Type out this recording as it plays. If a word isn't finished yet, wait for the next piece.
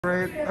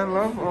Great. I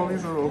love all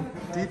these little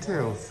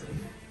details.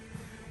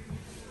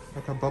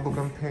 Like a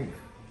bubblegum pink.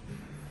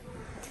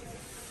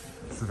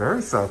 It's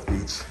very South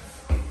Beach.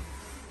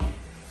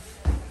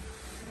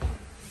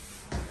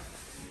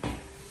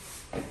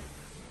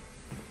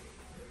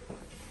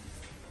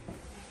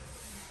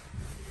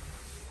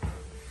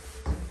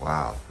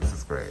 Wow, this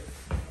is great.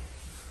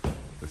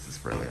 This is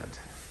brilliant.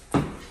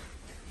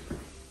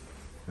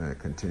 And it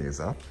continues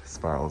up,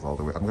 spirals all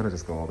the way. I'm gonna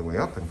just go all the way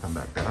up and come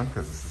back down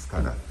because this is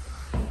kind of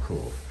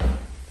cool.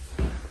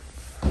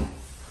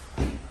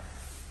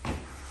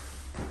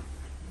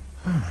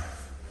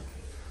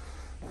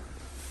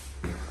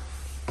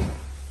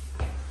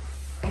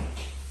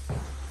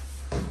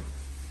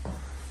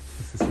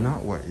 This is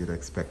not what you'd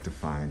expect to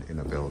find in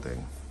a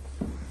building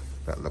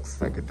that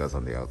looks like it does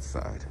on the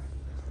outside.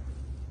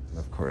 And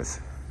of course,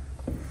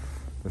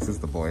 this is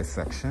the boys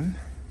section.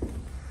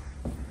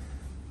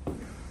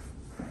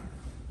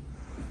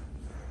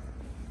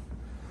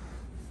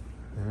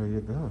 There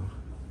you go.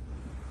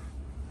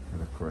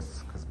 And of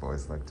course, because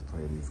boys like to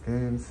play these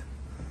games,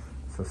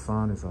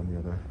 Sasan is on the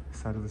other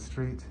side of the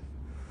street.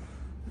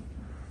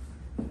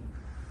 And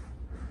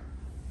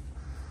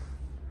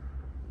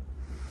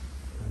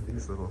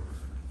these little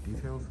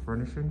details,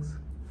 furnishings,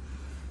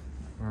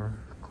 are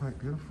quite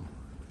beautiful.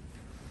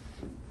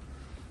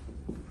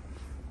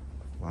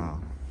 Wow.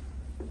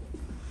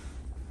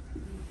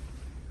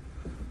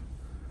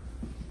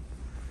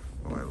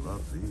 Oh, I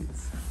love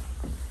these.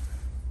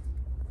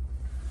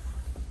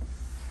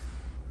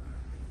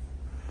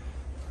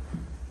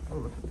 Oh,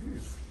 look at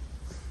these.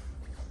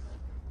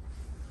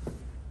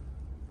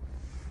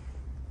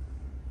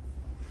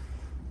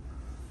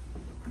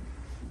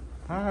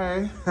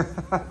 Hi.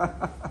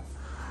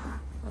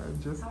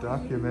 I'm just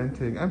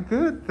documenting. I'm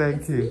good,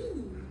 thank you. Me.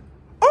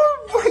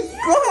 Oh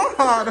my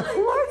God!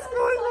 What's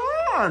going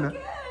on?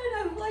 Good.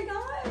 I'm like,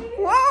 hi.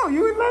 Wow,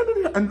 you landed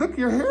here. And look,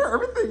 your hair,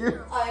 everything.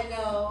 I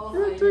know.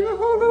 You're doing a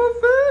whole little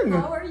thing.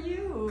 How are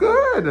you?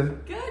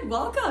 Good. Good.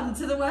 Welcome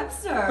to the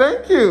Webster.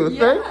 Thank you.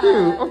 Yes. Thank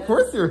you. Of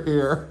course you're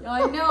here.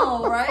 I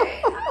know,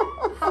 right?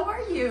 How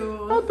are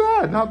you? Not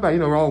bad, not bad. You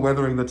know, we're all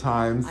weathering the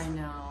times. I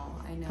know.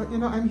 But you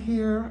know, I'm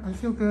here. I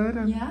feel good.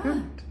 I'm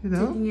good. You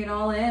know? Taking it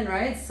all in,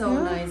 right? So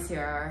Yeah. nice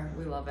here.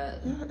 We love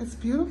it. Yeah, it's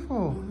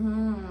beautiful.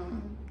 Mm-hmm.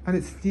 And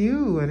it's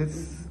new and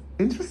it's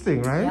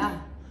interesting, right?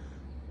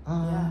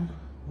 Yeah.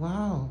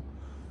 Wow.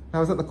 I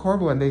was at the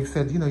Corbo and they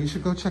said, you know, you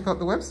should go check out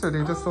the Webster.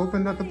 They just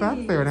opened at the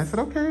back there. And I said,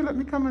 okay, let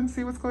me come and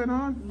see what's going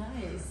on.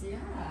 Nice, yeah.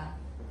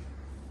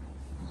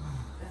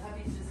 The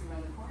hubby's just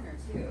around the corner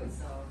too,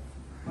 so.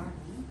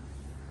 Martin.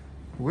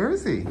 Where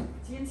is he?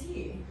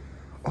 TNT.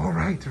 Oh,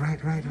 right.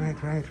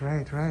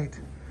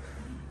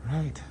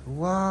 Right.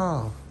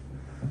 Wow.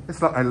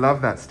 It's like, I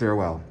love that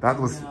stairwell. That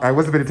was, I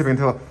wasn't ready to be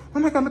until, oh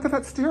my God, look at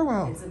that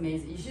stairwell. It's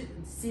amazing. You should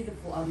see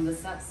the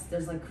steps.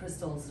 There's like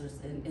crystals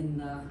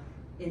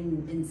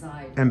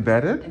inside.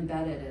 Embedded?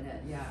 Embedded in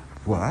it, yeah.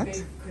 What?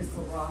 Big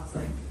crystal rocks,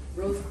 like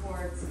rose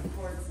quartz, and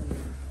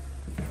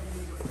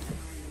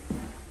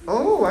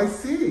Oh, I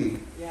see.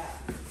 yeah.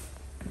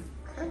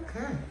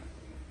 Okay.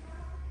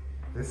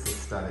 This is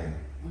stunning.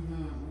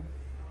 Mm-hmm.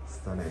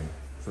 Stunning.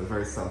 So a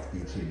very South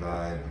Beachy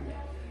vibe,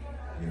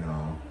 you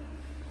know,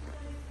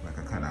 like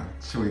a kind of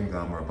chewing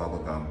gum or bubble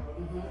gum.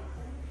 Mm-hmm.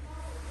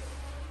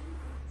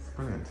 It's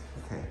brilliant.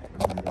 Okay,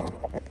 I'm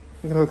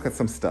gonna go look at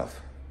some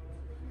stuff.